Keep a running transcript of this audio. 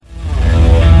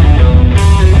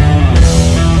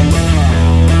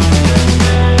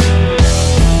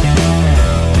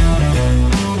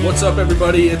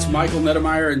everybody. It's Michael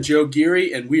Nettemeyer and Joe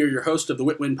Geary, and we are your host of the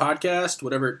WITWIN podcast,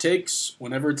 whatever it takes,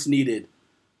 whenever it's needed.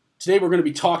 Today we're going to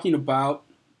be talking about,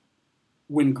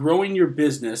 when growing your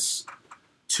business,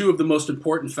 two of the most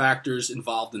important factors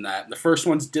involved in that. And the first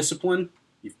one's discipline.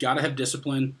 You've got to have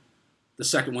discipline. The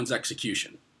second one's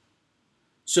execution.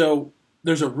 So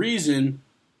there's a reason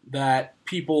that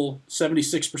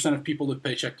 76% of people live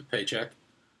paycheck to paycheck.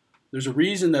 There's a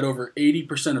reason that over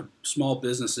 80% of small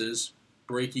businesses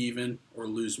break even or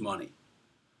lose money.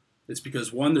 It's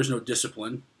because, one, there's no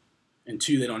discipline, and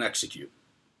two, they don't execute.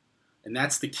 And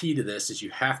that's the key to this, is you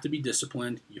have to be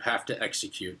disciplined, you have to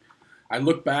execute. I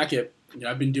look back at,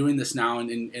 I've been doing this now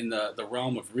in the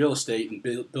realm of real estate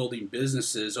and building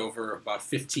businesses over about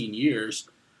 15 years,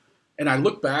 and I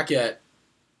look back at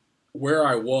where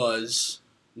I was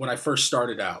when I first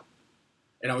started out,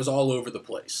 and I was all over the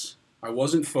place. I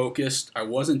wasn't focused. I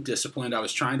wasn't disciplined. I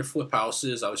was trying to flip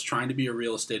houses. I was trying to be a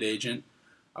real estate agent.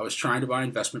 I was trying to buy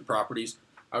investment properties.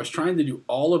 I was trying to do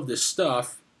all of this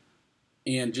stuff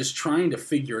and just trying to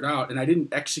figure it out, and I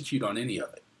didn't execute on any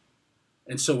of it.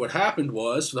 And so what happened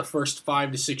was, for the first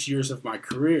 5 to 6 years of my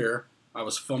career, I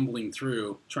was fumbling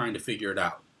through trying to figure it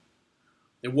out.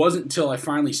 It wasn't until I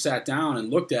finally sat down and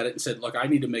looked at it and said, look, I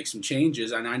need to make some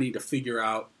changes, and I need to figure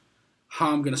out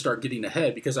how I'm going to start getting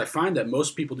ahead, because I find that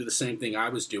most people do the same thing I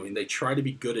was doing. They try to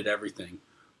be good at everything,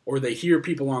 or they hear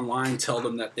people online tell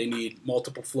them that they need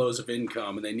multiple flows of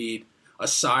income and they need a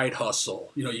side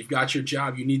hustle. You've got your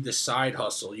job, you need this side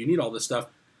hustle, you need all this stuff,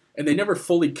 and they never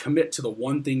fully commit to the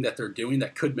one thing that they're doing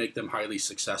that could make them highly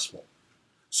successful.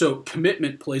 So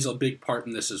commitment plays a big part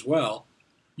in this as well.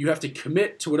 You have to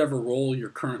commit to whatever role you're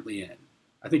currently in.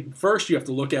 I think first you have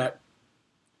to look at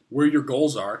where your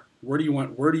goals are. Where do you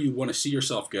want to see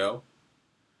yourself go?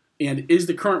 And is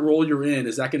the current role you're in,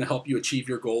 is that going to help you achieve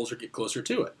your goals or get closer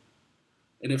to it?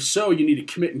 And if so, you need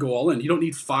to commit and go all in. You don't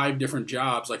need 5 different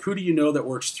jobs. Like, who do you know that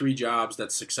works 3 jobs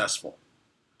that's successful?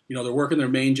 They're working their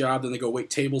main job, then they go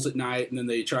wait tables at night, and then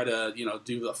they try to,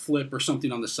 do a flip or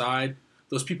something on the side.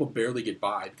 Those people barely get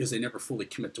by because they never fully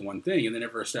commit to one thing, and they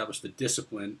never establish the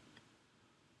discipline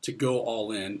to go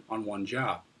all in on one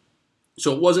job.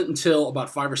 So it wasn't until about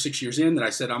 5 or 6 years in that I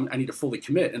said, I need to fully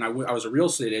commit. And I was a real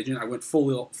estate agent. I went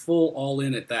full all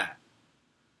in at that.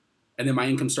 And then my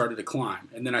income started to climb.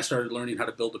 And then I started learning how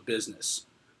to build a business.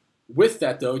 With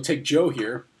that, though, take Joe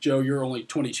here. Joe, you're only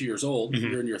 22 years old.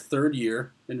 Mm-hmm. You're in your 3rd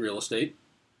year in real estate.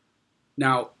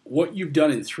 Now, what you've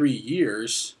done in 3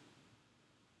 years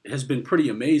has been pretty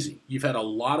amazing. You've had a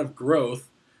lot of growth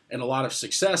and a lot of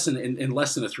success in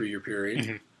less than a 3-year period.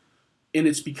 Mm-hmm. And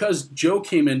it's because Joe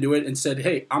came into it and said,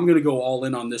 hey, I'm going to go all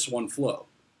in on this one flow.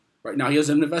 Right now, he has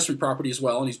an investment property as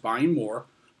well, and he's buying more.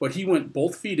 But he went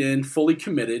both feet in, fully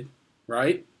committed,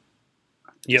 right?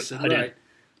 Yep, I did.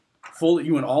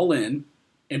 You went all in,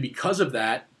 and because of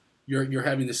that, you're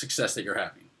having the success that you're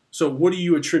having. So what do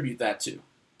you attribute that to?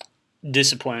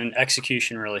 Discipline,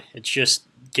 execution, really. It's just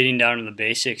getting down to the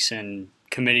basics and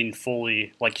committing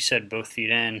fully, like you said, both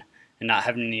feet in, and not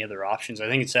having any other options. I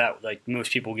think it's that, like,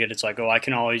 most people get, it's like, oh, I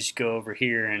can always go over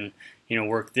here and,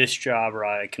 work this job, or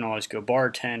I can always go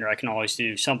bartend, or I can always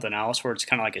do something else, where it's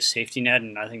kind of like a safety net,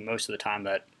 and I think most of the time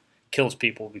that kills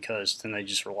people, because then they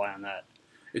just rely on that.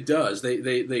 It does.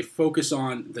 They focus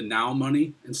on the now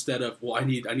money instead of, well, I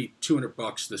need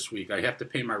 $200 this week. I have to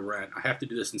pay my rent. I have to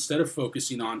do this. Instead of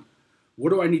focusing on, what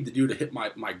do I need to do to hit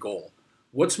my goal?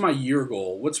 What's my year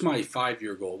goal? What's my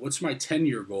 5-year goal? What's my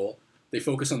 10-year goal? They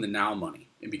focus on the now money,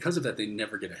 and because of that, they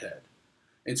never get ahead.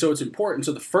 And so it's important.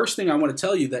 So the first thing I want to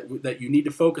tell you that you need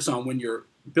to focus on when you're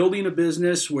building a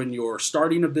business, when you're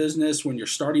starting a business, when you're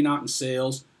starting out in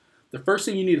sales, the first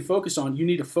thing you need to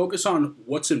focus on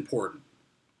what's important.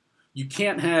 You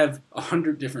can't have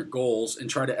 100 different goals and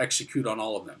try to execute on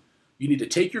all of them. You need to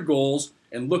take your goals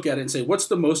and look at it and say, what's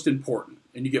the most important?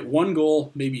 And you get 1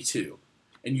 goal, maybe 2,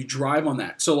 and you drive on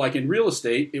that. So like in real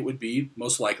estate, it would be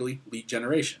most likely lead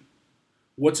generation.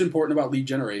 What's important about lead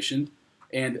generation?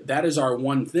 And that is our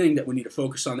one thing that we need to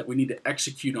focus on, that we need to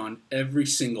execute on every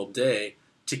single day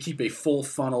to keep a full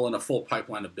funnel and a full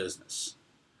pipeline of business.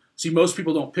 See, most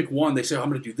people don't pick one. They say, oh, I'm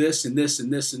going to do this and this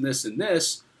and this and this and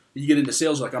this. You get into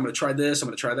sales like, I'm going to try this, I'm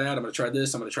going to try that, I'm going to try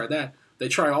this, I'm going to try that. They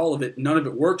try all of it. None of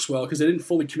it works well because they didn't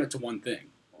fully commit to one thing.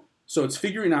 So it's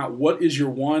figuring out what is your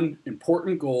one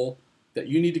important goal that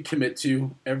you need to commit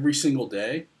to every single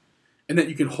day, and that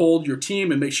you can hold your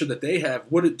team and make sure that they have,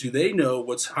 do they know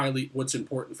what's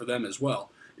important for them as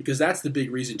well. Because that's the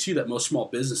big reason, too, that most small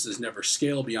businesses never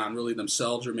scale beyond really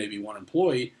themselves or maybe one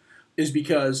employee, is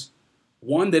because,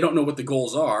 one, they don't know what the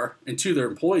goals are, and 2, their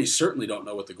employees certainly don't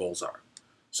know what the goals are.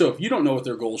 So if you don't know what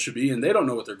their goals should be and they don't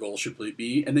know what their goals should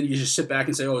be, and then you just sit back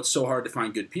and say, oh, it's so hard to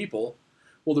find good people.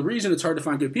 Well, the reason it's hard to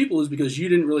find good people is because you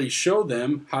didn't really show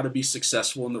them how to be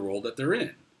successful in the role that they're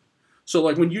in. So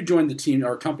like when you joined the team,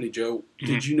 our company, Joe,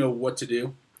 did you know what to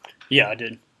do? Yeah, I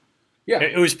did. Yeah.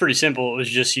 It was pretty simple. It was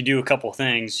just you do a couple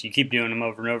things, you keep doing them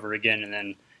over and over again, and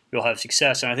then you'll have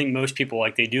success. And I think most people,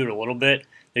 like, they do it a little bit.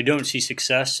 They don't see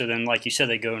success, so then, like you said,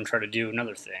 they go and try to do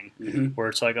another thing where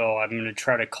it's like, oh, I'm going to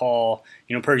try to call,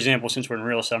 for example, since we're in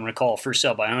real estate, I'm going to call first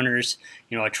sale by owners.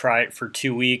 I try it for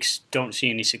 2 weeks, don't see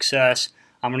any success.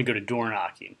 I'm going to go to door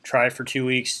knocking. Try it for 2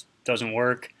 weeks, doesn't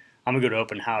work. I'm going to go to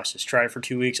open houses. Try it for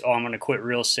 2 weeks. Oh, I'm going to quit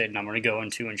real estate, and I'm going to go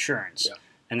into insurance. Yeah.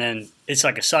 And then it's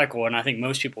like a cycle, and I think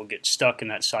most people get stuck in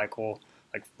that cycle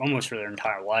like almost for their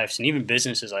entire lives. And even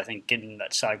businesses, I think, get in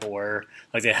that cycle where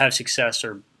like they have success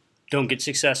or don't get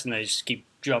success, and they just keep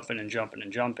jumping and jumping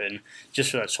and jumping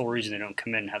just for that sole reason they don't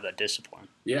commit and have that discipline.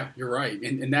 Yeah, you're right.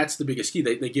 And that's the biggest key.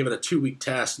 They give it a 2-week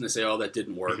test, and they say, oh, that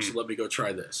didn't work, so let me go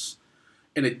try this.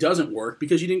 And it doesn't work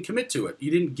because you didn't commit to it.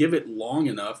 You didn't give it long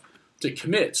enough to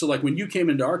commit. So like when you came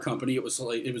into our company, it was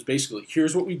basically,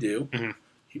 here's what we do.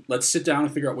 Let's sit down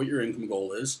and figure out what your income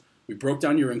goal is. We broke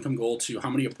down your income goal to how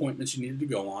many appointments you needed to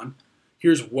go on.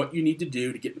 Here's what you need to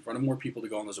do to get in front of more people to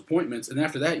go on those appointments. And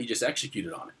after that, you just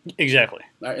executed on it. Exactly.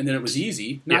 And then it was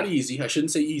easy. Not easy. I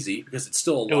shouldn't say easy because it's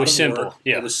still a lot of work. It was simple.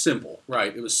 Yeah. It was simple.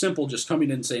 Right. It was simple just coming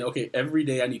in and saying, okay, every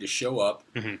day I need to show up.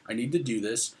 I need to do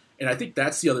this. And I think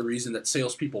that's the other reason that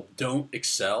salespeople don't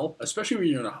excel, especially when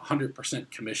you're in a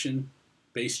 100%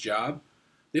 commission-based job.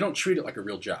 They don't treat it like a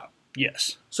real job.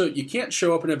 Yes. So you can't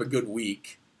show up and have a good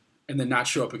week and then not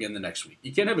show up again the next week.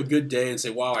 You can't have a good day and say,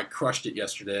 wow, I crushed it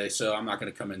yesterday, so I'm not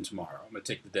going to come in tomorrow. I'm going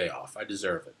to take the day off. I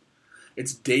deserve it.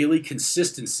 It's daily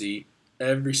consistency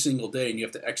every single day, and you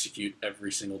have to execute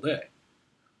every single day.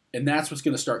 And that's what's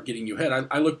going to start getting you ahead.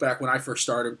 I look back when I first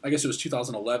started, I guess it was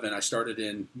 2011, when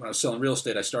I was selling real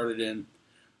estate, I started in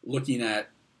looking at,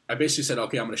 I basically said,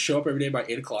 okay, I'm going to show up every day by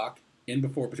 8 o'clock,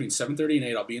 between 7:30 and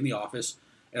 8, I'll be in the office,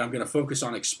 and I'm going to focus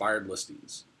on expired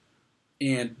listings.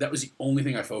 And that was the only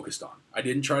thing I focused on. I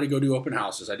didn't try to go do open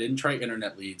houses. I didn't try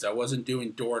internet leads. I wasn't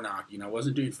doing door knocking. I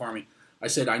wasn't doing farming. I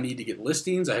said, I need to get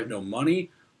listings. I have no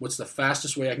money. What's the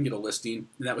fastest way I can get a listing?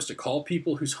 And that was to call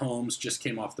people whose homes just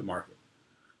came off the market.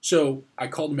 So I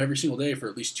called them every single day for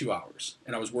at least 2 hours.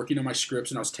 And I was working on my scripts,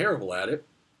 and I was terrible at it.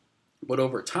 But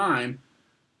over time,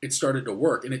 it started to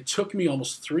work. And it took me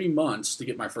almost 3 months to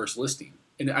get my first listing.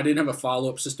 And I didn't have a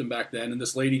follow-up system back then. And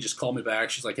this lady just called me back.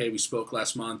 She's like, hey, we spoke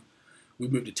last month. We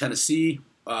moved to Tennessee.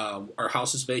 Our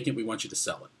house is vacant. We want you to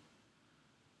sell it.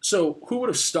 So who would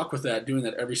have stuck with that, doing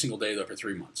that every single day, though, for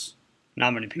 3 months?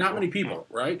 Not many people. Not many people,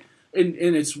 right? And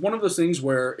it's one of those things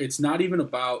where it's not even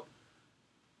about,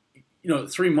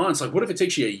 3 months. Like, what if it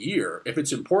takes you a year? If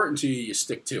it's important to you, you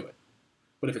stick to it.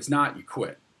 But if it's not, you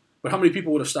quit. But how many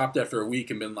people would have stopped after a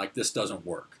week and been like, this doesn't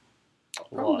work?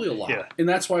 Probably a lot. Yeah. And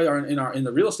that's why in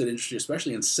the real estate industry,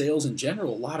 especially in sales in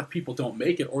general, a lot of people don't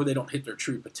make it, or they don't hit their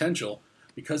true potential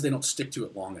because they don't stick to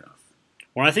it long enough.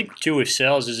 What I think, too, with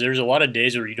sales is there's a lot of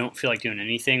days where you don't feel like doing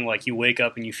anything. Like, you wake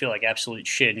up and you feel like absolute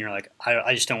shit, and you're like,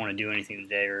 I just don't want to do anything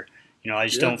today, or, I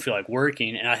just don't feel like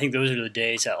working. And I think those are the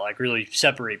days that, like, really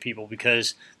separate people,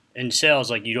 because in sales,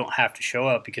 like, you don't have to show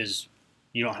up because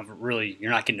you're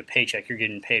not getting a paycheck. You're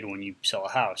getting paid when you sell a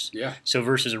house. Yeah. So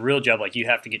versus a real job, like, you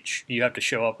have to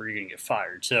show up or you're going to get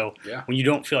fired. So when you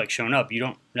don't feel like showing up, you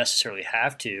don't necessarily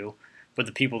have to, but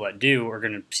the people that do are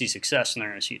going to see success, and they're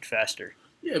going to see it faster.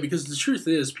 Yeah, because the truth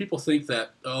is, people think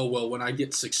that, oh, well, when I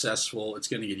get successful, it's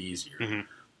going to get easier.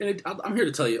 And I'm here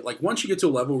to tell you, like, once you get to a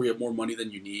level where you have more money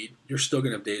than you need, you're still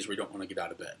going to have days where you don't want to get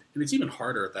out of bed. And it's even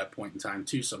harder at that point in time,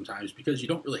 too, sometimes, because you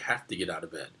don't really have to get out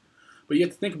of bed. But you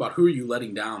have to think about, who are you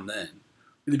letting down then?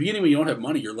 In the beginning, when you don't have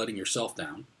money, you're letting yourself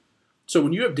down. So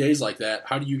when you have days like that,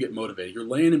 how do you get motivated? You're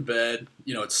laying in bed,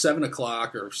 it's 7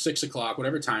 o'clock or 6 o'clock,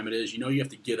 whatever time it is. You have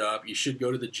to get up. You should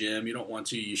go to the gym. You don't want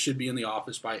to. You should be in the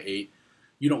office by 8.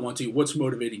 You don't want to. What's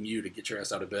motivating you to get your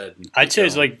ass out of bed? I'd say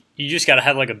it's like, you just got to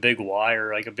have like a big why,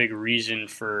 or like a big reason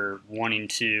for wanting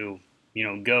to,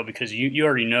 go, because you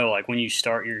already know, like, when you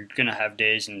start, you're going to have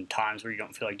days and times where you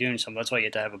don't feel like doing something. That's why you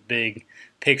have to have a big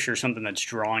picture, something that's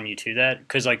drawing you to that,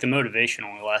 because, like, the motivation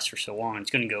only lasts for so long.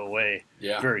 It's going to go away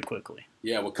very quickly.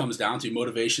 Yeah, what comes down to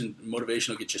motivation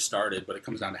will get you started, but it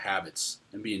comes down to habits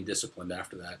and being disciplined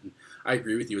after that. And I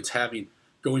agree with you. It's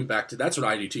going back to, that's what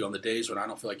I do too, on the days when I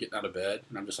don't feel like getting out of bed,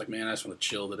 and I'm just like, man, I just want to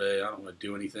chill today. I don't want to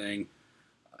do anything.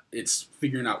 It's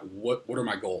figuring out what are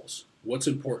my goals? What's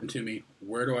important to me?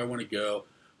 Where do I want to go?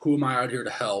 Who am I out here to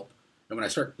help? And when I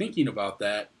start thinking about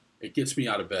that, it gets me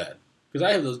out of bed. Because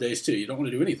I have those days too. You don't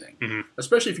want to do anything,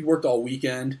 especially if you worked all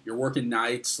weekend. You're working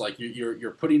nights, like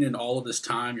you're putting in all of this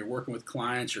time. You're working with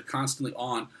clients. You're constantly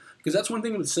on. Because that's one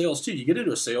thing with sales too. You get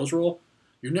into a sales role,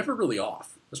 you're never really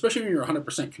off. Especially when you're a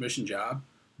 100% commission job,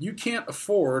 you can't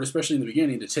afford, especially in the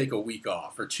beginning, to take a week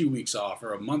off or 2 weeks off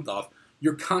or a month off.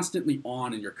 You're constantly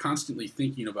on, and you're constantly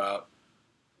thinking about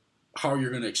how you're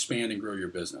going to expand and grow your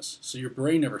business. So your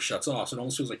brain never shuts off. So it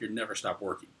almost feels like you're never stop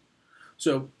working.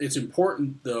 So it's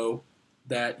important though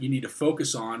that you need to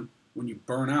focus on when you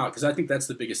burn out, because I think that's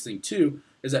the biggest thing too,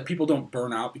 is that people don't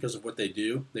burn out because of what they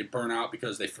do. They burn out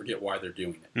because they forget why they're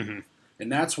doing it.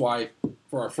 And that's why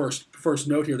for our first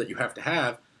note here that you have to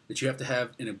have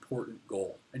an important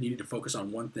goal. And you need to focus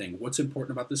on one thing. What's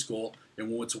important about this goal, and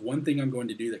what's one thing I'm going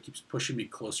to do that keeps pushing me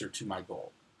closer to my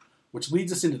goal? Which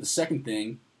leads us into the second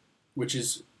thing, which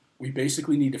is we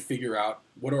basically need to figure out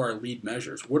what are our lead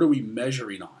measures. What are we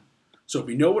measuring on? So if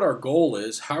we know what our goal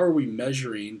is, how are we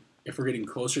measuring if we're getting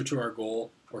closer to our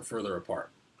goal or further apart?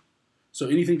 So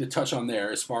anything to touch on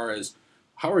there as far as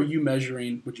how are you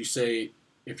measuring, would you say,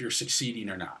 if you're succeeding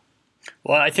or not?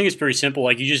 Well, I think it's pretty simple.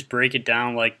 Like, you just break it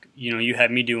down like, you had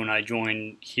me do when I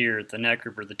joined here at the Nett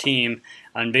group or the team,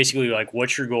 and basically like,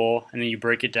 what's your goal? And then you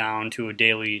break it down to a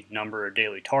daily number, a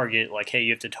daily target. Like, hey,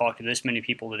 you have to talk to this many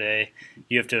people today.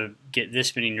 You have to get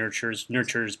this many nurtures.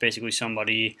 Nurture is basically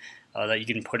somebody that you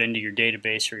can put into your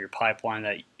database or your pipeline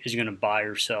that is going to buy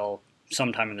or sell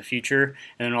sometime in the future,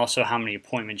 and then also how many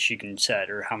appointments you can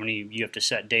set or how many you have to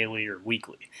set daily or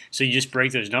weekly. So you just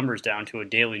break those numbers down to a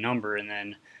daily number, and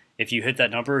then if you hit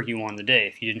that number, you won the day.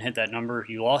 If you didn't hit that number,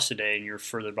 you lost the day, and you're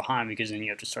further behind because then you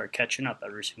have to start catching up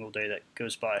every single day that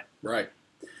goes by. Right.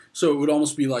 So it would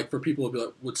almost be like, for people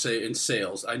who would say in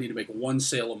sales, I need to make one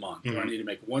sale a month, or I need to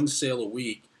make one sale a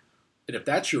week. And if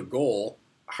that's your goal,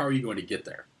 how are you going to get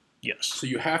there? Yes. So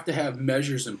you have to have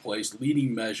measures in place,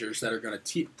 leading measures that are going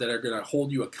to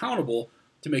hold you accountable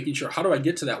to making sure, how do I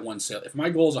get to that one sale? If my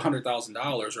goal is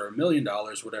 $100,000 or $1 million,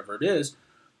 whatever it is,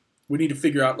 we need to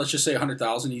figure out, let's just say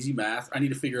 100,000, easy math. I need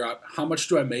to figure out how much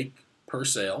do I make per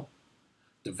sale,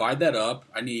 divide that up.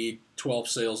 I need 12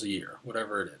 sales a year,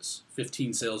 whatever it is,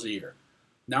 15 sales a year.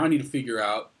 Now I need to figure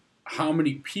out how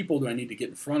many people do I need to get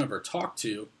in front of or talk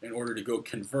to in order to go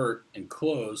convert and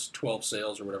close 12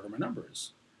 sales or whatever my number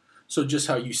is. So just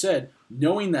how you said,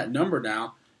 knowing that number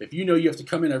now, if you know you have to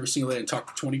come in every single day and talk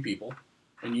to 20 people,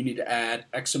 and you need to add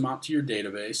X amount to your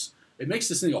database, it makes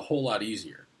this thing a whole lot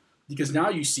easier. Because now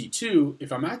you see, too,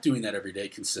 if I'm not doing that every day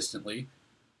consistently,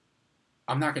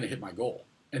 I'm not going to hit my goal.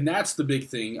 And that's the big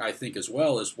thing, I think, as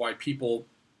well, is why people,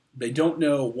 they don't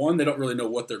know, one, they don't really know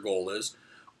what their goal is,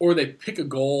 or they pick a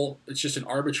goal, it's just an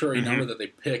arbitrary number that they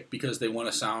pick because they want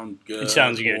to sound good. It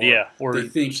sounds good, yeah. Or they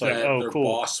think that their cool.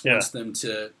 boss wants them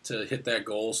to hit that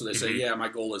goal, so they say, yeah, my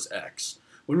goal is X.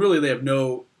 When really they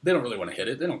don't really want to hit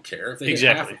it. They don't care. If they hit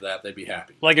half of that, they'd be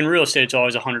happy. Like in real estate, it's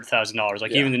always $100,000.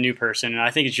 Like even the new person, and I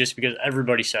think it's just because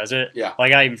everybody says it. Yeah.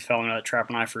 Like I even fell into that trap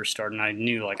when I first started, and I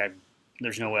knew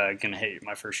there's no way I'm gonna hit it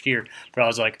my first year. But I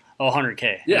was like,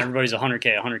 100K. Yeah. And everybody's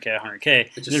 100K, 100K,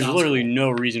 100K. There's literally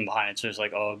no reason behind it. So it's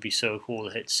like, it'd be so cool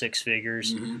to hit six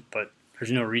figures, but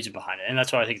there's no reason behind it, and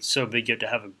that's why I think it's so big. You have to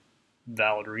have a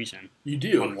valid reason. You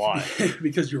do. On why?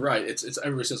 Because you're right. It's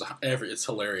everybody says it's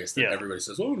hilarious that everybody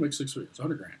says, "Oh, I'm gonna make 6 figures,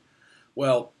 $100,000."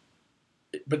 Well,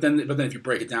 but then if you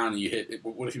break it down and you hit,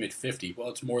 what if you made 50? Well,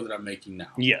 it's more than I'm making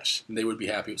now. Yes. And they would be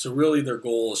happy. So really, their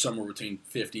goal is somewhere between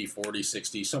 50, 40,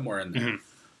 60, somewhere in there.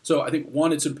 So I think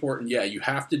one, it's important. Yeah, you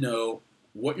have to know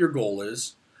what your goal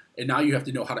is, and now you have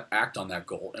to know how to act on that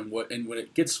goal. And when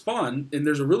it gets fun, and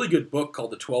there's a really good book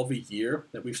called The 12-Week Year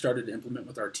that we've started to implement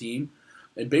with our team.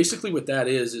 And basically what that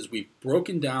is we've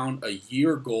broken down a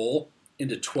year goal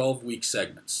into 12-week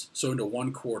segments, so into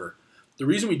one quarter. The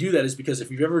reason we do that is because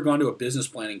if you've ever gone to a business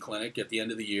planning clinic at the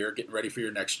end of the year, getting ready for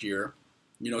your next year,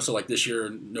 so like this year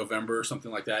in November or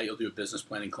something like that, you'll do a business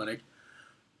planning clinic.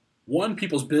 One,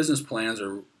 people's business plans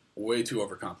are way too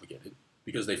overcomplicated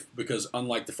because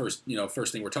unlike the first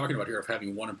thing we're talking about here of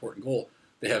having one important goal,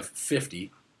 they have 50,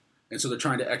 and so they're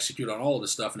trying to execute on all of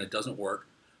this stuff and it doesn't work.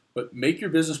 But make your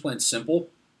business plan simple.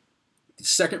 The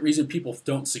second reason people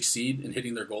don't succeed in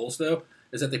hitting their goals, though,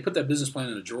 is that they put that business plan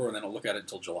in a drawer and they don't look at it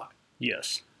until July.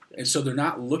 Yes. And so they're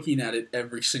not looking at it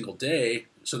every single day.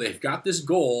 So they've got this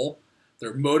goal.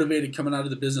 They're motivated coming out of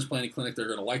the business planning clinic. They're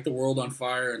going to light the world on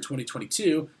fire in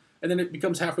 2022. And then it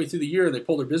becomes halfway through the year and they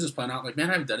pull their business plan out like,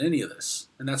 man, I haven't done any of this.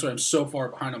 And that's why I'm so far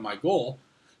behind on my goal.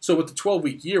 So with the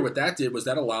 12-week year, what that did was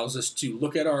that allows us to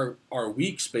look at our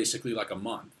weeks basically like a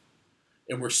month.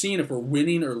 And we're seeing if we're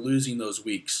winning or losing those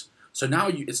weeks. So now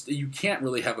you can't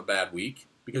really have a bad week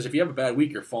Because if you have a bad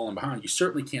week, you're falling behind. You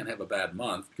certainly can't have a bad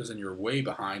month because then you're way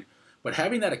behind. But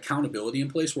having that accountability in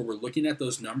place where we're looking at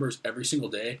those numbers every single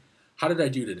day, how did I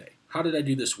do today? How did I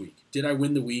do this week? Did I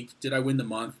win the week? Did I win the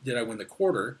month? Did I win the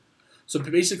quarter? So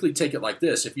basically take it like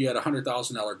this. If you had a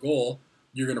 $100,000 goal,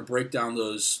 you're going to break down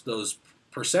those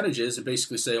percentages and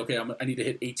basically say, okay, I need to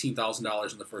hit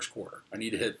 $18,000 in the first quarter. I need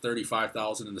to hit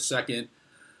 $35,000 in the second,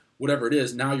 whatever it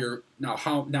is. Now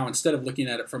instead of looking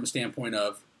at it from a standpoint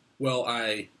of, well,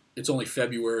 it's only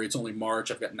February, it's only March,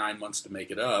 I've got 9 months to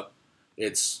make it up.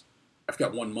 I've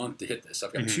got 1 month to hit this.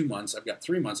 I've got 2 months. I've got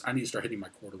 3 months. I need to start hitting my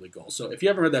quarterly goals. So if you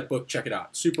haven't read that book, check it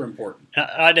out. Super important.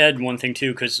 I'd add one thing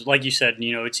too, because like you said,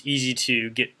 it's easy to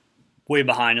get way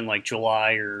behind in like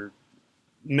July or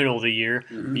middle of the year.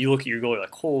 Mm-hmm. You look at your goal, you're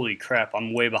like, holy crap,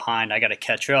 I'm way behind. I got to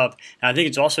catch up. And I think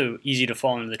it's also easy to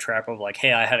fall into the trap of like,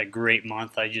 hey, I had a great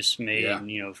month. I just made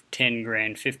 10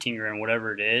 grand, 15 grand,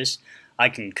 whatever it is. I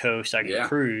can coast, I can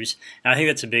cruise. And I think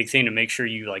that's a big thing to make sure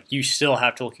you still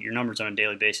have to look at your numbers on a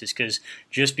daily basis, because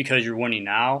just because you're winning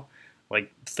now,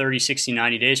 like 30, 60,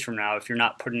 90 days from now, if you're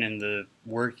not putting in the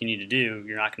work you need to do,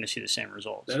 you're not going to see the same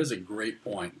results. That is a great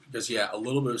point, because a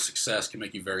little bit of success can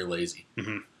make you very lazy.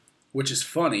 Mm-hmm. Which is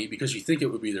funny because you think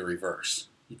it would be the reverse.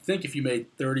 You'd think if you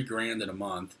made 30 grand in a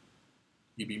month,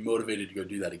 you'd be motivated to go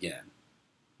do that again.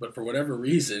 But for whatever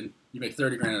reason, you make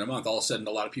 30 grand in a month, all of a sudden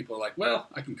a lot of people are like, well,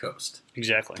 I can coast.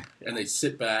 Exactly. Yeah. And they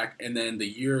sit back, and then the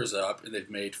year is up, and they've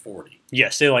made 40.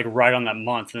 Yes, they right on that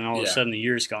month, and then all of a sudden the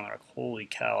year's gone. They're like, holy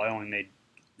cow, I only made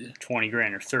 20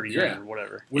 grand or 30 grand or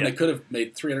whatever. When they could have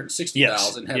made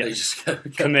 360,000 had they just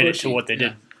kept committed pushing. to what they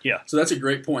did. Yeah. So that's a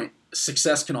great point.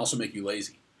 Success can also make you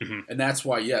lazy. Mm-hmm. And that's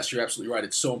why, yes, you're absolutely right.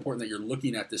 It's so important that you're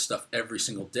looking at this stuff every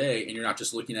single day, and you're not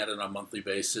just looking at it on a monthly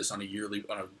basis, on a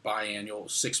biannual,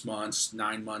 6 months,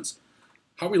 9 months.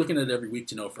 How are we looking at it every week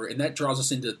to know and that draws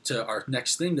us into our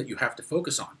next thing that you have to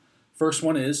focus on. First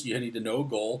one is you need to know a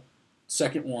goal.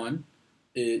 Second one,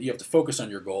 you have to focus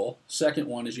on your goal. Second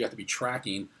one is you have to be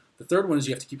tracking. The third one is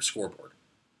you have to keep a scoreboard.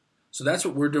 So that's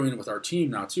what we're doing with our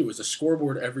team now too, is a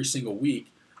scoreboard every single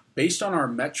week. Based on our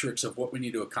metrics of what we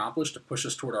need to accomplish to push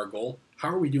us toward our goal, how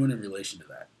are we doing in relation to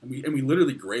that? And we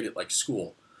literally grade it like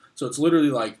school. So it's literally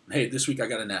like, hey, this week I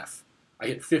got an F. I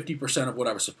hit 50% of what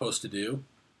I was supposed to do.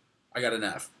 I got an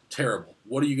F. Terrible.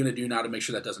 What are you going to do now to make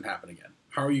sure that doesn't happen again?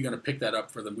 How are you going to pick that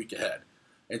up for the week ahead?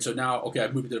 And so now, okay,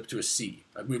 I've moved it up to a C.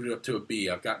 I've moved it up to a B.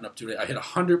 I've gotten up to it. I hit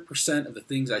 100% of the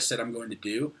things I said I'm going to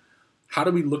do. How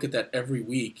do we look at that every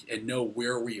week and know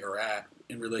where we are at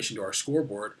in relation to our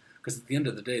scoreboard? Because at the end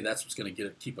of the day, that's what's going to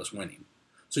keep us winning.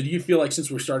 So do you feel like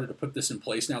since we're starting to put this in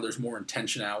place now, there's more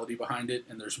intentionality behind it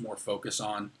and there's more focus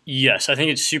on? Yes, I think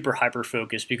it's super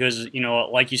hyper-focused because,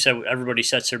 like you said, everybody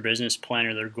sets their business plan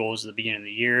or their goals at the beginning of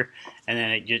the year, and then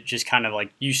it just kind of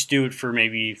like you do it for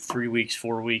maybe 3 weeks,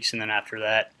 4 weeks, and then after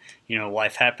that,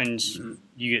 life happens,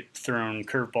 you get thrown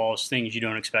curveballs, things you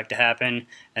don't expect to happen,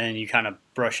 and then you kind of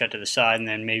brush that to the side, and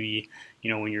then maybe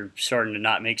when you're starting to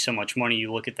not make so much money,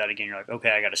 you look at that again, you're like,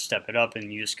 okay, I got to step it up,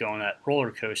 and you just go on that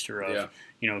roller coaster of,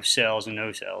 sales and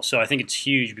no sales. So I think it's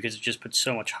huge because it just puts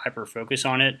so much hyper focus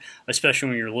on it, especially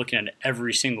when you're looking at it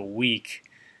every single week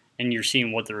and you're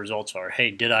seeing what the results are. Hey,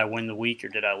 did I win the week or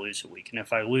did I lose a week? And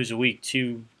if I lose a week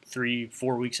 2, 3,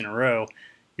 4 weeks in a row,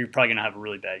 you're probably going to have a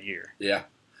really bad year. Yeah.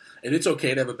 And it's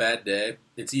okay to have a bad day.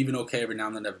 It's even okay every now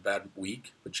and then to have a bad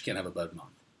week, but you can't have a bad month.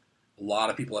 A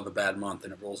lot of people have a bad month,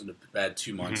 and it rolls into bad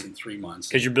 2 months and 3 months.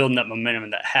 Because you're building that momentum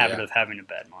and that habit of having a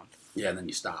bad month. Yeah, and then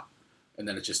you stop. And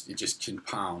then it just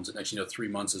compounds. And next 3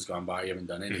 months has gone by, you haven't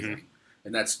done anything.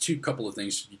 And that's couple of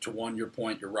things. To one, your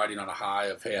point, you're riding on a high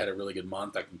of, hey, I had a really good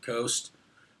month, I can coast.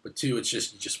 But two, it's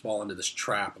just you just fall into this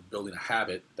trap of building a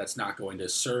habit that's not going to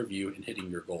serve you in hitting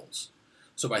your goals.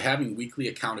 So by having weekly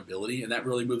accountability, and that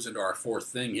really moves into our fourth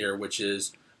thing here, which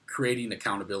is creating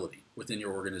accountability within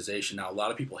your organization. Now, a lot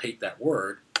of people hate that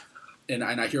word, and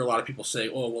I hear a lot of people say,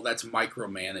 oh, well, that's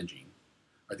micromanaging.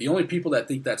 The only people that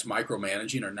think that's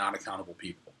micromanaging are not accountable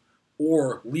people,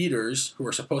 or leaders who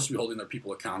are supposed to be holding their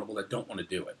people accountable that don't want to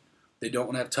do it. They don't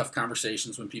want to have tough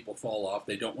conversations when people fall off.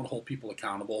 They don't want to hold people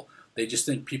accountable. They just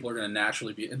think people are going to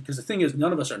naturally be, because the thing is,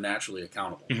 none of us are naturally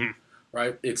accountable,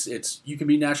 right? It's you can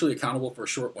be naturally accountable for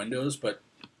short windows, but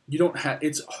you don't have.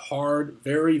 It's hard,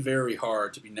 very, very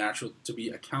hard to be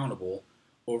accountable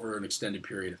over an extended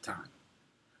period of time,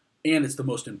 and it's the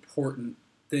most important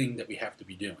thing that we have to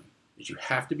be doing. Is you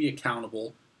have to be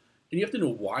accountable, and you have to know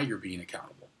why you're being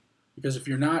accountable. Because if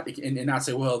you're not, and not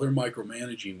say, well, they're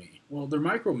micromanaging me. Well, they're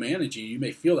micromanaging. You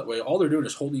may feel that way. All they're doing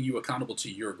is holding you accountable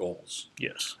to your goals.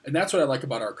 Yes. And that's what I like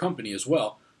about our company as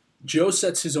well. Joe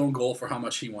sets his own goal for how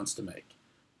much he wants to make.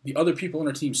 The other people on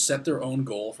our team set their own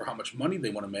goal for how much money they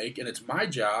want to make, and it's my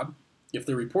job, if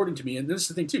they're reporting to me, and this is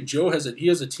the thing too, Joe has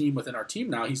a team within our team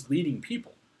now, he's leading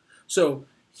people. So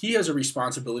he has a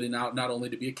responsibility now not only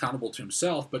to be accountable to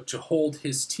himself, but to hold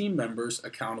his team members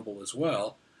accountable as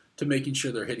well to making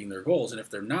sure they're hitting their goals. And if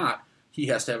they're not, he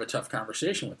has to have a tough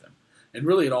conversation with them. And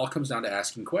really it all comes down to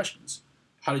asking questions.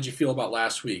 How did you feel about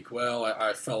last week? Well,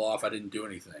 I fell off, I didn't do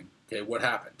anything. Okay, what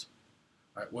happened?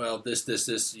 All right, well, this,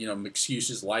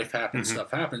 excuses, life happens,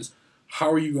 stuff happens.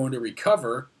 How are you going to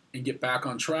recover and get back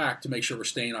on track to make sure we're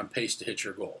staying on pace to hit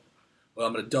your goal? Well,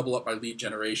 I'm going to double up my lead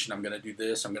generation. I'm going to do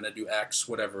this. I'm going to do X,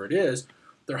 whatever it is.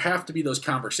 There have to be those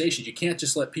conversations. You can't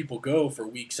just let people go for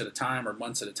weeks at a time or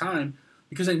months at a time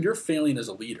because then you're failing as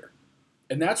a leader.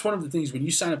 And that's one of the things when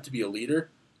you sign up to be a leader,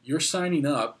 you're signing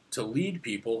up to lead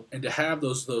people and to have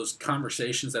those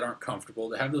conversations that aren't comfortable,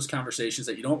 to have those conversations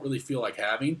that you don't really feel like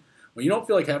having. When you don't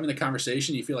feel like having the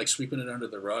conversation, you feel like sweeping it under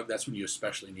the rug, that's when you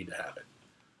especially need to have it.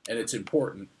 And it's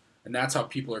important. And that's how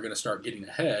people are going to start getting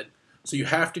ahead. So you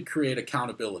have to create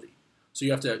accountability. So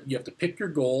you have to pick your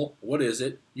goal. What is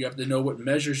it? You have to know what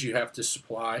measures you have to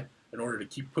supply in order to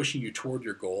keep pushing you toward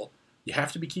your goal. You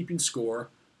have to be keeping score,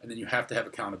 and then you have to have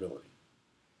accountability.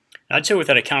 I'd say with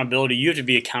that accountability, you have to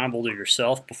be accountable to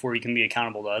yourself before you can be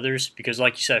accountable to others. Because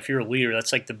like you said, if you're a leader,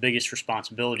 that's like the biggest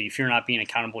responsibility. If you're not being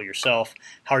accountable to yourself,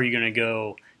 how are you going to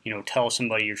go, tell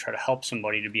somebody or try to help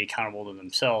somebody to be accountable to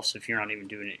themselves if you're not even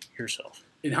doing it yourself?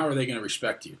 And how are they going to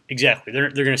respect you? Exactly. They're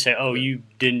going to say, oh, you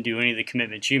didn't do any of the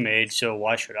commitments you made, so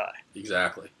why should I?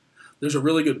 Exactly. There's a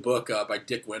really good book by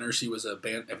Dick Winters. He was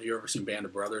have you ever seen Band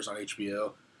of Brothers on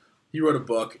HBO? He wrote a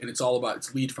book, and it's all about,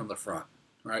 it's lead from the front.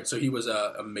 Right, so he was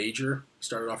a major. He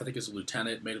started off, I think, as a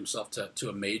lieutenant, made himself to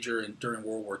a major during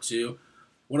World War II.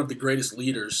 One of the greatest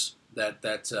leaders that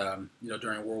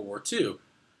during World War II.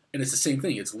 And it's the same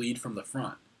thing. It's lead from the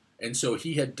front. And so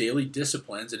he had daily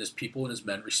disciplines, and his people and his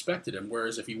men respected him.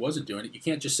 Whereas if he wasn't doing it, you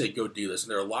can't just say, go do this.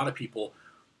 And there are a lot of people,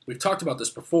 we've talked about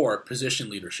this before, position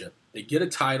leadership. They get a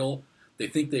title. They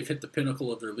think they've hit the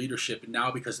pinnacle of their leadership. And now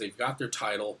because they've got their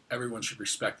title, everyone should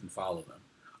respect and follow them.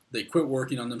 They quit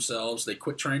working on themselves. They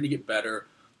quit trying to get better.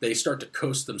 They start to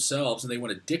coast themselves, and they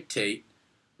want to dictate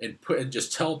and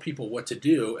just tell people what to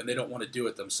do, and they don't want to do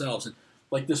it themselves. And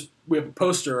like this, we have a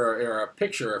poster or a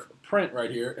picture, a print right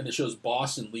here, and it shows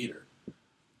boss and leader,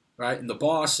 right? And the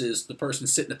boss is the person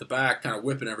sitting at the back, kind of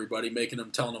whipping everybody,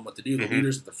 telling them what to do. The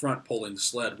leader's at the front, pulling the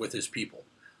sled with his people.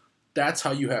 That's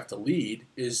how you have to lead,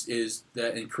 is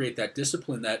that, and create that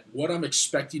discipline that what I'm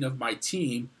expecting of my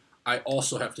team, I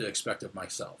also have to expect of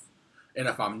myself. And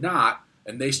if I'm not,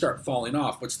 and they start falling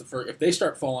off, if they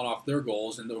start falling off their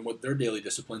goals and what their daily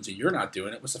disciplines and you're not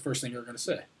doing it, what's the first thing you're going to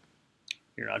say?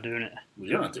 You're not doing it. Well,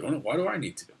 you're not doing it. Why do I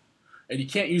need to? And you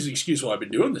can't use the excuse, well, I've been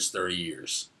doing this 30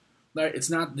 years. It's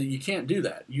not, you can't do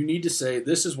that. You need to say,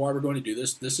 this is why we're going to do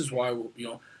this. This is why,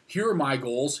 here are my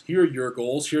goals. Here are your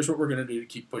goals. Here's what we're going to do to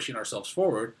keep pushing ourselves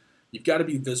forward. You've got to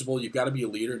be visible. You've got to be a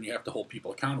leader, and you have to hold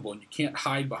people accountable. And you can't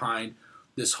hide behind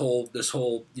this whole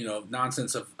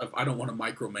nonsense of I don't want to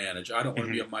micromanage. I don't want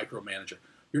to be a micromanager.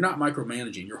 You're not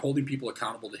micromanaging. You're holding people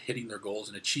accountable to hitting their goals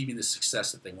and achieving the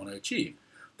success that they want to achieve.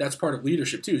 That's part of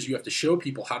leadership too, is you have to show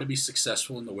people how to be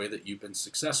successful in the way that you've been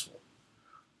successful.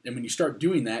 And when you start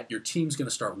doing that, your team's going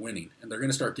to start winning, and they're going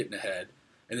to start getting ahead.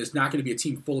 And it's not going to be a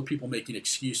team full of people making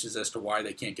excuses as to why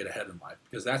they can't get ahead in life.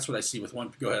 Because that's what I see with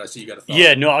one. Go ahead. I see you got a thought.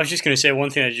 Yeah, no, I was just going to say one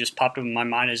thing that just popped up in my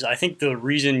mind is I think the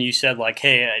reason you said, like,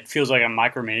 hey, it feels like I'm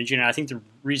micromanaging, and I think the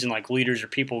reason, like, leaders or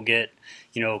people get,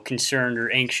 concerned or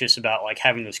anxious about, like,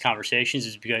 having those conversations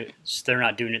is because they're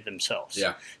not doing it themselves.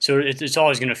 Yeah. So it's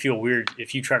always going to feel weird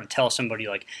if you try to tell somebody,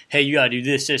 like, hey, you got to do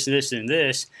this, this, and this, and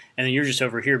this, and then you're just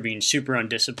over here being super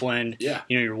undisciplined. Yeah.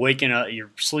 You're waking up,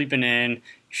 you're sleeping in,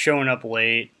 showing up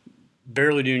late,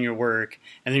 barely doing your work,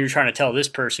 and then you're trying to tell this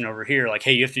person over here, like,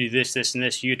 hey, you have to do this, this, and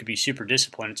this. You have to be super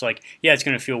disciplined. It's like, yeah, it's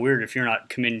going to feel weird if you're not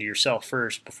committing to yourself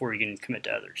first before you can commit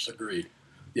to others. Agreed.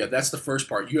 Yeah, that's the first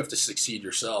part. You have to succeed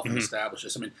yourself and establish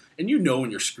this. I mean, and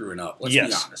when you're screwing up. Let's be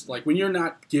honest. Like, when you're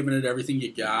not giving it everything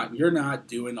you got, and you're not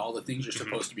doing all the things you're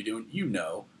supposed to be doing,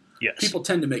 Yes. People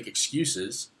tend to make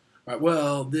excuses. Right?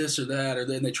 Well, this or that, or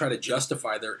then they try to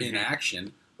justify their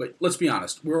inaction. But let's be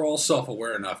honest. We're all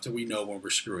self-aware enough to we know when we're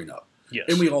screwing up. Yes.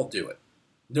 And we all do it.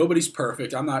 Nobody's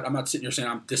perfect. I'm not sitting here saying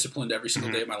I'm disciplined every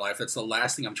single day of my life. That's the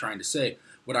last thing I'm trying to say.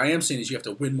 What I am saying is you have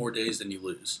to win more days than you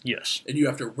lose. Yes. And you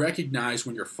have to recognize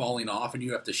when you're falling off, and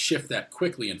you have to shift that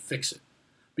quickly and fix it.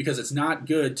 Because it's not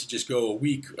good to just go a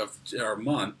week or a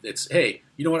month. It's, hey,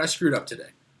 you know what? I screwed up today.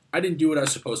 I didn't do what I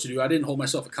was supposed to do. I didn't hold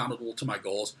myself accountable to my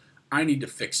goals. I need to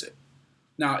fix it.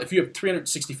 Now, if you have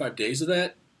 365 days of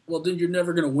that, well, then you're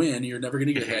never going to win. You're never going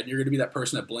to get ahead. You're going to be that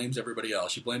person that blames everybody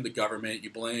else. You blame the government. You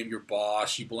blame your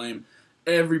boss. You blame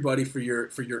everybody for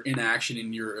your inaction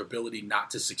and your ability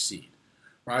not to succeed,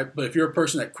 right? But if you're a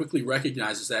person that quickly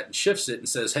recognizes that and shifts it and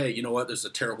says, hey, you know what? This is a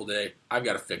terrible day. I've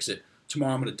got to fix it.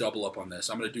 Tomorrow I'm going to double up on this.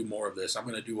 I'm going to do more of this. I'm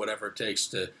going to do whatever it takes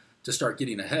to start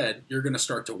getting ahead. You're going to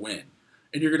start to win.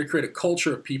 And you're going to create a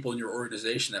culture of people in your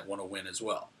organization that want to win as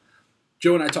well.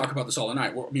 Joe and I talk about this all the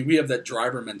night. I mean, we have that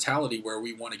driver mentality where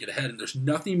we want to get ahead, and there's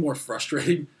nothing more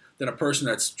frustrating than a person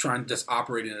that's trying to just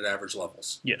operating at average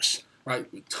levels. Yes.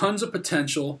 Right? With tons of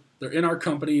potential. They're in our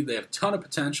company. They have a ton of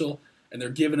potential, and they're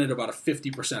giving it about a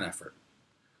 50% effort.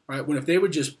 Right? When if they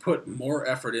would just put more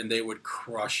effort in, they would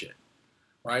crush it.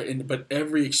 Right? But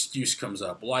every excuse comes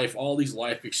up. Life, all these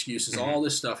life excuses, all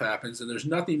this stuff happens, and there's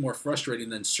nothing more frustrating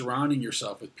than surrounding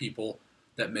yourself with people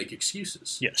that make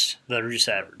excuses. Yes, that are just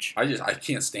average. I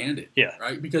can't stand it. Yeah.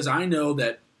 Right? Because I know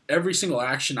that every single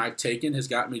action I've taken has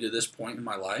gotten me to this point in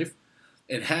my life.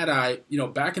 And had I,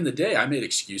 back in the day, I made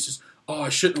excuses. Oh, I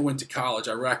shouldn't have went to college.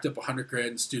 I racked up $100,000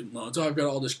 in student loans. Oh, I've got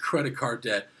all this credit card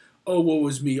debt. Oh, woe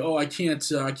is me. Oh, I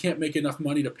can't make enough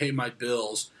money to pay my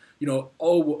bills.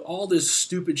 All this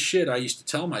stupid shit I used to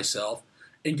tell myself.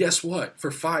 And guess what? For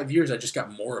 5 years, I just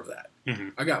got more of that. Mm-hmm.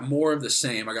 I got more of the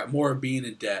same. I got more of being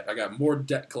in debt. I got more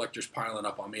debt collectors piling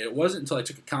up on me. It wasn't until I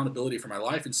took accountability for my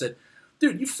life and said,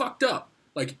 dude, you fucked up.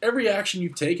 Like, every action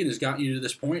you've taken has gotten you to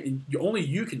this point, and only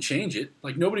you can change it.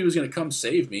 Like, nobody was going to come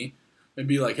save me and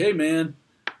be like, hey, man,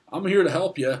 I'm here to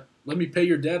help you. Let me pay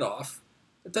your debt off.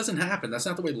 It doesn't happen. That's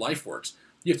not the way life works.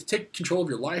 You have to take control of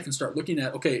your life and start looking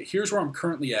at, okay, here's where I'm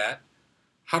currently at.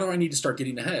 How do I need to start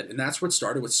getting ahead? And that's what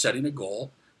started with setting a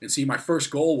goal. And see, my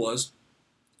first goal was,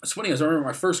 it's funny, as I remember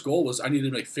my first goal was I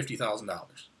needed to make $50,000.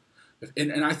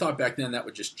 And I thought back then that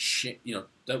would just,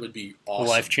 that would be awesome.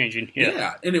 Life-changing,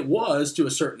 yeah. And it was to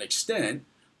a certain extent.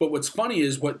 But what's funny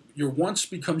is what your once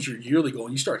becomes your yearly goal,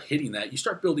 and you start hitting that, you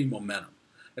start building momentum.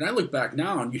 And I look back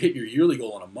now, and you hit your yearly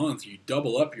goal in a month, you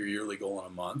double up your yearly goal in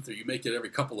a month, or you make it every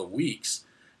couple of weeks,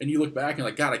 and you look back and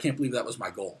like, God, I can't believe that was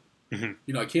my goal.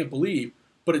 Mm-hmm. I can't believe.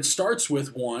 But it starts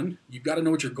with, one, you've got to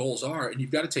know what your goals are, and you've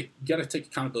got to take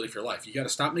accountability for your life. You got to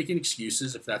stop making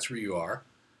excuses if that's where you are,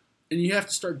 and you have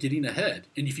to start getting ahead.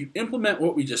 And if you implement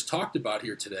what we just talked about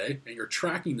here today, and you're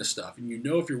tracking the stuff, and you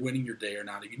know if you're winning your day or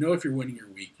not, if you know if you're winning your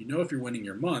week, you know if you're winning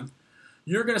your month,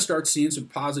 you're going to start seeing some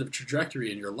positive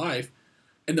trajectory in your life,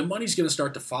 and the money's going to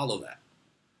start to follow that,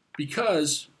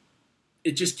 because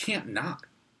it just can't not.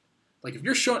 Like, if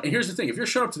you're showing, and here's the thing, if you're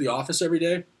showing up to the office every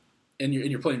day, and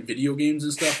you're playing video games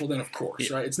and stuff, well, then of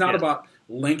course, right? It's not about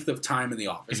length of time in the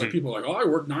office. Mm-hmm. Like, people are like, oh, I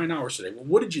worked 9 hours today. Well,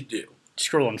 what did you do?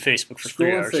 Scroll on Facebook for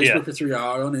 3 hours. Scroll on Facebook for 3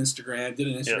 hours, on Instagram, did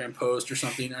an Instagram post or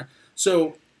something.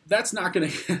 So that's not going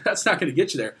to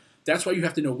get you there. That's why you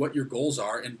have to know what your goals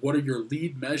are and what are your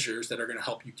lead measures that are going to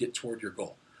help you get toward your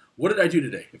goal. What did I do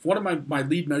today? If one of my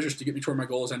lead measures to get me toward my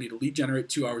goal is I need to lead generate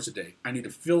 2 hours a day. I need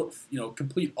to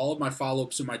complete all of my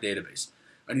follow-ups in my database.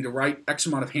 I need to write X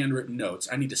amount of handwritten notes.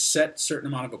 I need to set a certain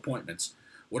amount of appointments.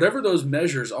 Whatever those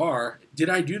measures are, did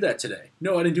I do that today?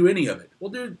 No, I didn't do any of it.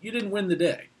 Well, dude, you didn't win the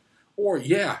day. Or,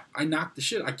 yeah, I knocked the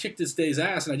shit. I kicked this day's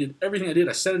ass, and I did everything I did.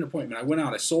 I set an appointment. I went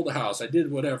out. I sold a house. I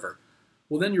did whatever.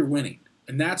 Well, then you're winning.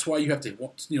 And that's why you have to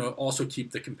also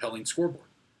keep the compelling scoreboard.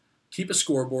 Keep a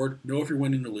scoreboard, know if you're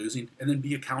winning or losing, and then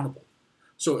be accountable.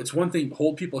 So it's one thing,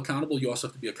 hold people accountable. You also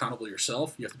have to be accountable to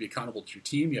yourself. You have to be accountable to your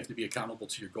team. You have to be accountable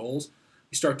to your goals.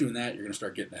 You start doing that, you're going to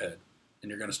start getting ahead, and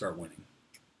you're going to start winning.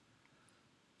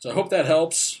 So I hope that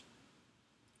helps.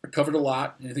 I covered a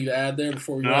lot. Anything to add there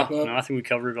before we wrap up? No, I think we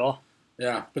covered it all.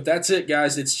 Yeah, but that's it,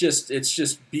 guys. It's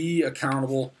just be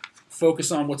accountable.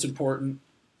 Focus on what's important.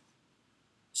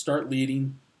 Start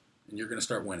leading, and you're going to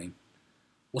start winning.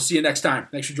 We'll see you next time.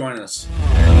 Thanks for joining us.